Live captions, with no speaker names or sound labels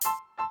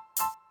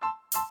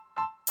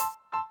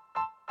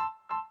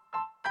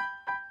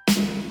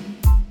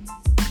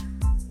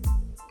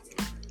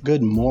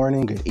good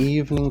morning, good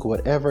evening,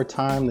 whatever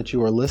time that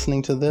you are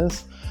listening to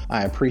this.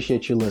 I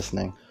appreciate you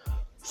listening.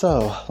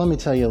 So, let me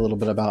tell you a little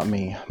bit about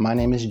me. My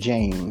name is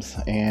James,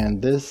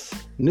 and this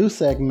new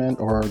segment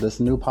or this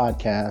new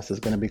podcast is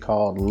going to be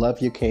called Love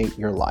You Kate,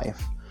 Your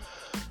Life.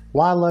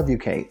 Why Love You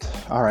Kate?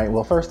 All right,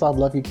 well, first off,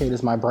 Love You Kate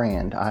is my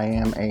brand. I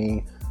am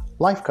a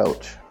life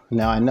coach.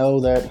 Now, I know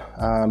that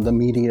the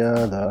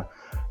media, the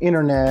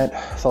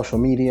internet, social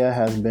media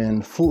has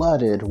been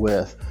flooded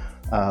with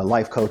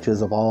life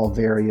coaches of all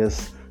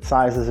various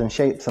sizes and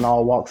shapes and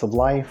all walks of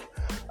life.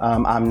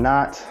 I'm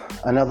not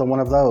another one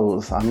of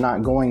those. I'm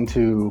not going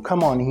to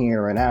come on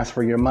here and ask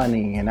for your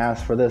money and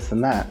ask for this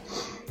and that,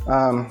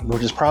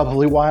 which is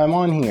probably why I'm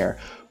on here.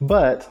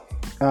 But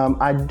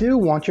I do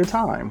want your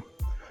time.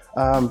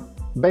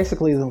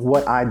 Basically,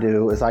 what I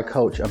do is I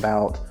coach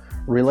about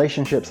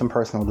relationships and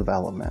personal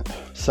development.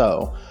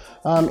 So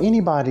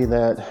anybody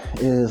that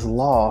is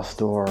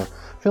lost or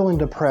feeling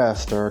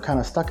depressed or kind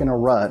of stuck in a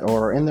rut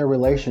or in their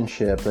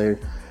relationship, they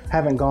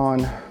haven't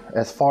gone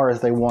as far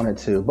as they wanted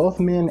to, both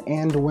men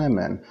and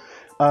women.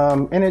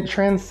 And it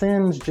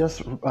transcends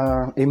just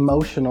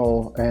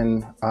emotional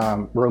and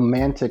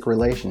romantic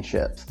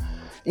relationships.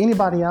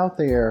 Anybody out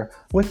there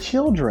with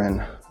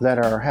children that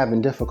are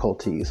having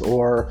difficulties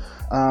or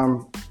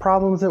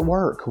problems at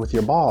work with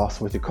your boss,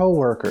 with your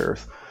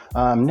coworkers,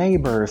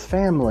 neighbors,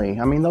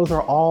 family. I mean, those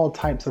are all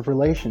types of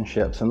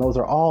relationships, and those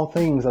are all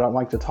things that I'd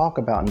like to talk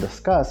about and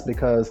discuss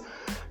because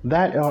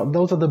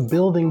those are the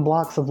building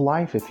blocks of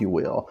life, if you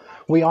will.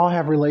 We all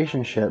have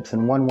relationships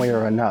in one way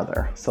or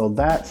another. So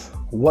that's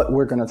what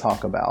we're going to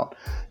talk about.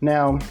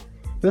 Now,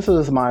 this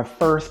is my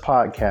first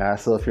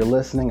podcast, so if you're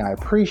listening, I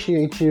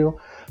appreciate you.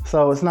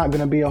 So it's not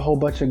going to be a whole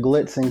bunch of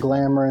glitz and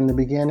glamour in the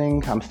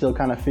beginning. I'm still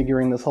kind of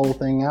figuring this whole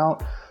thing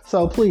out.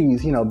 So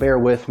please, bear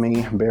with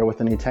me, bear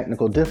with any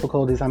technical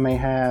difficulties I may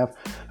have.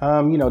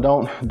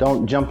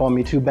 Don't jump on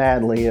me too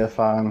badly if,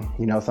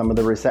 some of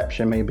the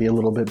reception may be a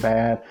little bit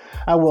bad.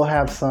 I will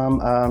have some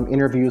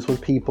interviews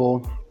with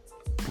people.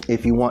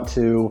 If you want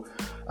to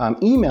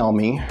email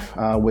me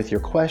with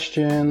your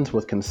questions,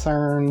 with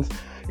concerns,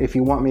 if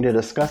you want me to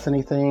discuss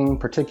anything,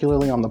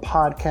 particularly on the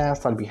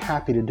podcast, I'd be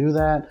happy to do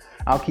that.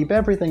 I'll keep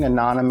everything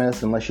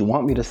anonymous unless you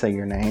want me to say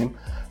your name.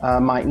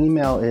 My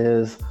email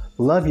is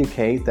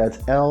LoveYouKate, that's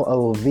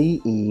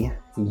LoveYouCate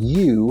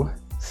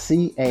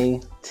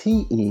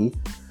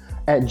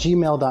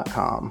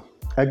 @gmail.com.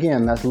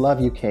 Again, that's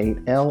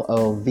LoveYouKate,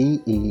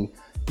 LoveYouCate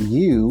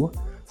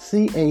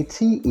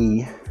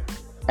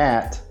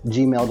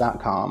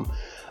 @gmail.com.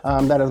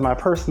 That is my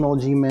personal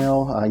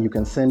Gmail. You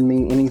can send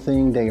me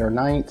anything day or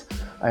night,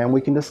 and we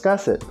can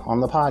discuss it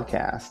on the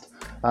podcast.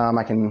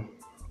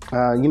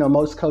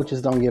 Most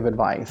coaches don't give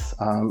advice.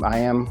 I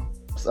am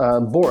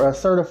a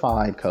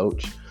certified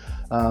coach.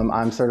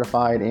 I'm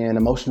certified in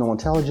emotional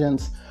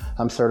intelligence.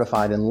 I'm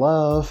certified in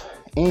love,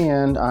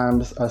 and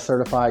I'm a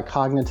certified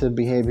cognitive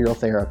behavioral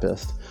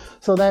therapist.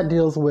 So that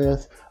deals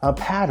with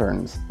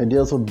patterns. It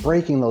deals with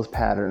breaking those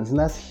patterns, and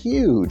that's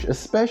huge,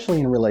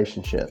 especially in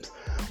relationships.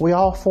 We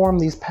all form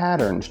these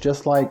patterns,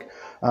 just like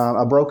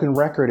a broken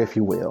record, if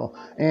you will.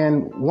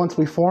 And once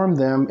we form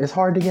them, it's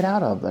hard to get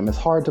out of them. It's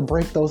hard to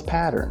break those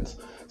patterns.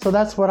 So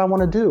that's what I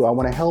want to do. I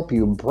want to help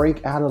you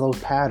break out of those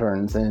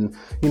patterns and,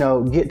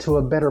 get to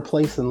a better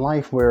place in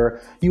life where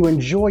you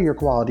enjoy your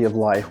quality of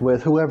life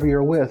with whoever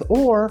you're with,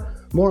 or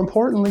more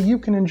importantly, you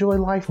can enjoy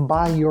life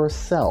by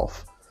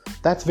yourself.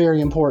 That's very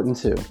important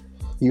too.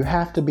 You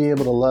have to be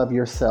able to love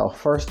yourself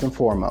first and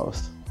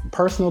foremost.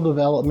 Personal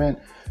development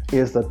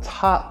is the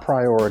top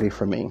priority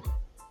for me.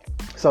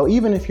 So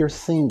even if you're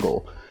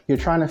single, you're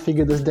trying to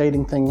figure this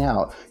dating thing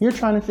out, you're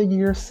trying to figure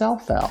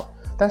yourself out,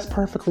 that's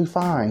perfectly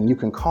fine. You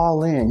can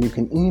call in, you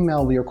can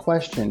email your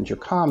questions, your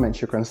comments,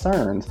 your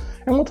concerns,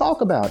 and we'll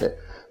talk about it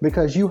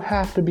because you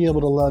have to be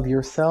able to love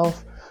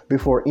yourself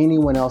before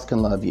anyone else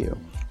can love you.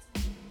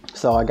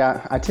 So I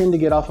tend to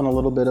get off on a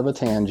little bit of a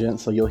tangent,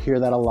 so you'll hear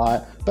that a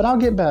lot, but I'll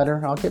get better.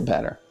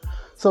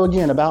 So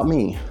again, about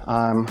me,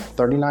 I'm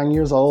 39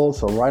 years old,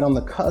 so right on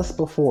the cusp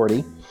of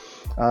 40.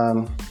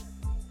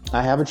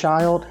 I have a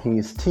child,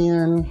 he's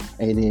 10,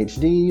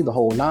 ADHD, the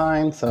whole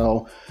nine.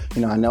 So,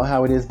 I know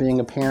how it is being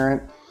a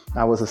parent.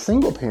 I was a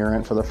single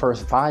parent for the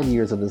first 5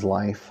 years of his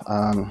life.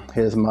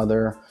 His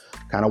mother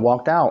kind of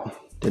walked out,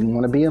 didn't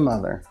want to be a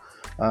mother.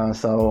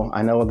 So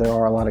I know there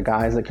are a lot of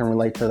guys that can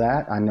relate to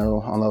that. I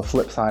know on the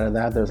flip side of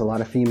that, there's a lot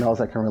of females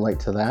that can relate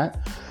to that.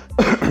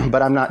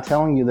 But I'm not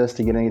telling you this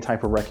to get any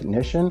type of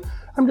recognition.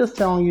 I'm just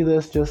telling you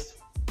this just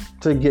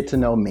to get to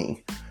know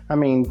me. I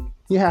mean,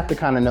 you have to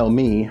kind of know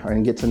me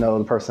and get to know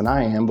the person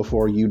I am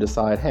before you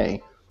decide,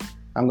 hey,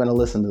 I'm going to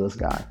listen to this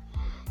guy.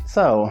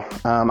 So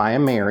I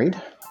am married.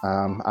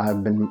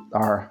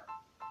 Our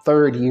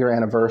 3rd year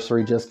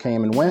anniversary just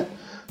came and went.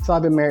 So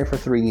I've been married for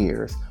 3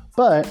 years.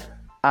 But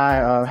I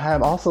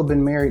have also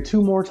been married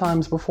 2 more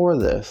times before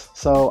this.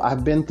 So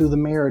I've been through the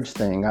marriage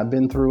thing. I've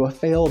been through a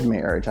failed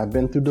marriage. I've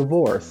been through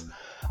divorce.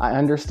 I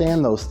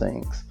understand those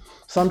things.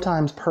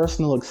 Sometimes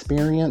personal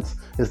experience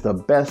is the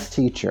best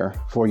teacher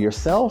for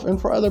yourself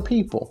and for other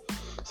people.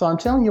 So I'm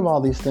telling you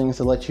all these things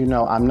to let you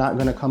know I'm not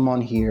going to come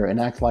on here and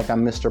act like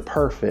I'm Mr.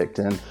 Perfect,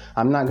 and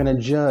I'm not going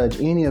to judge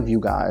any of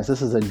you guys.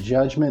 This is a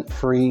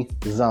judgment-free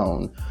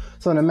zone.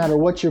 So no matter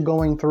what you're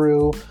going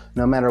through,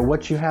 no matter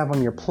what you have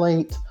on your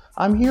plate,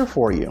 I'm here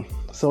for you.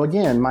 So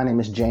again, my name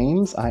is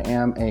James. I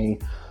am a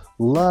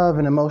love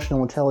and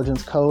emotional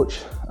intelligence coach,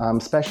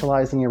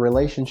 specializing in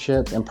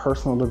relationships and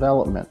personal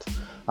development.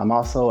 I'm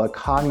also a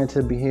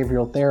cognitive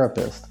behavioral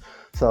therapist.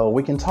 So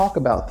we can talk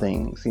about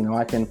things,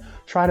 I can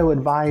try to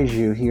advise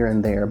you here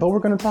and there, but we're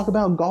going to talk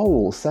about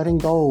goals, setting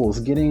goals,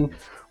 getting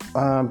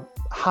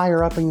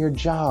higher up in your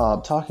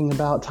job, talking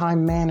about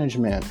time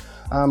management,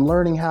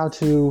 learning how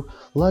to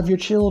love your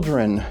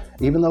children,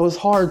 even though it's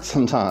hard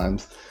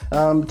sometimes,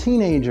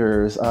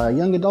 teenagers,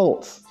 young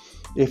adults.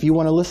 If you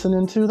want to listen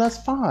into,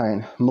 that's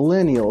fine.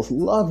 Millennials,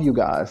 love you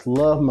guys,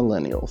 love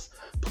millennials.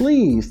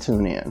 Please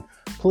tune in.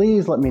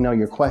 Please let me know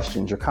your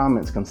questions, your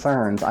comments,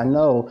 concerns. I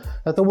know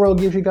that the world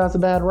gives you guys a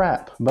bad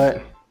rap,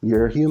 but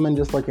you're human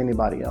just like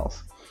anybody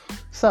else.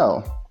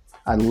 So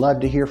I'd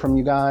love to hear from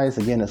you guys.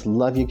 Again, it's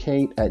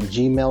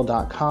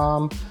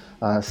loveyoukate@gmail.com.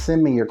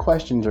 Send me your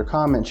questions, your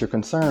comments, your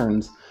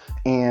concerns.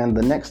 And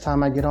the next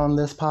time I get on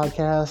this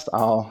podcast,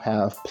 I'll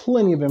have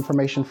plenty of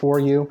information for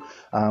you.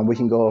 We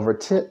can go over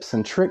tips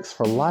and tricks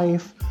for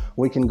life.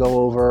 We can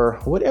go over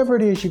whatever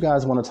it is you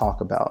guys want to talk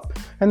about.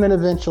 And then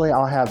eventually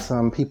I'll have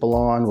some people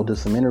on. We'll do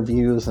some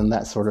interviews and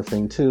that sort of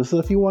thing too. So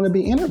if you want to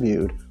be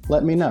interviewed,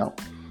 let me know.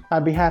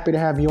 I'd be happy to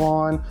have you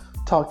on,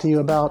 talk to you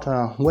about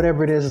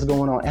whatever it is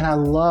going on. And I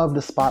love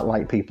to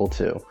spotlight people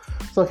too.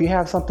 So if you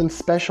have something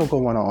special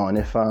going on,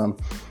 if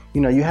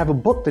you have a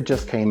book that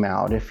just came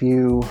out, if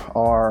you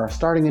are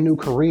starting a new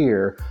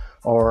career,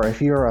 or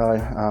if you're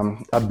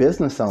a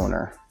business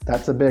owner,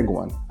 that's a big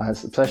one,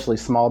 especially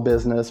small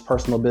business,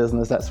 personal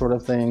business, that sort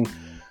of thing.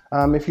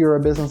 If you're a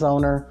business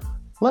owner,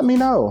 let me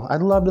know.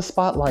 I'd love to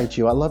spotlight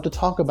you. I'd love to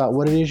talk about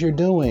what it is you're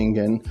doing,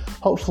 and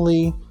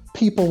hopefully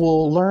people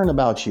will learn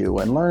about you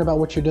and learn about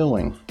what you're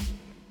doing.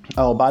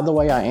 Oh, by the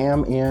way, I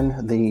am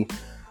in the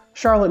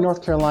Charlotte,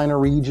 North Carolina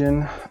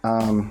region,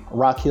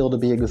 Rock Hill to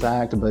be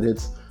exact, but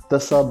it's the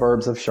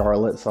suburbs of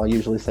Charlotte, so I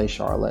usually say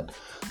Charlotte.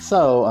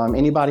 So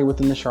anybody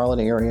within the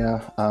Charlotte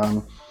area,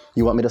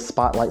 you want me to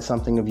spotlight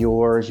something of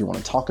yours, you want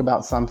to talk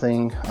about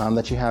something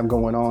that you have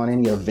going on,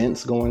 any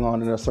events going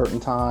on at a certain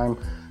time,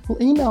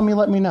 email me,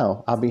 let me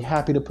know. I'll be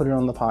happy to put it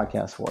on the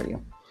podcast for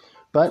you.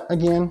 But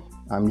again,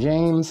 I'm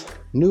James.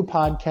 New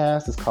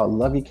podcast is called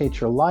Love You Kate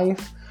Your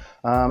Life.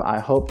 I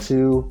hope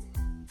to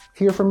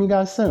hear from you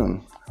guys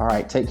soon. All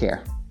right, take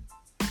care.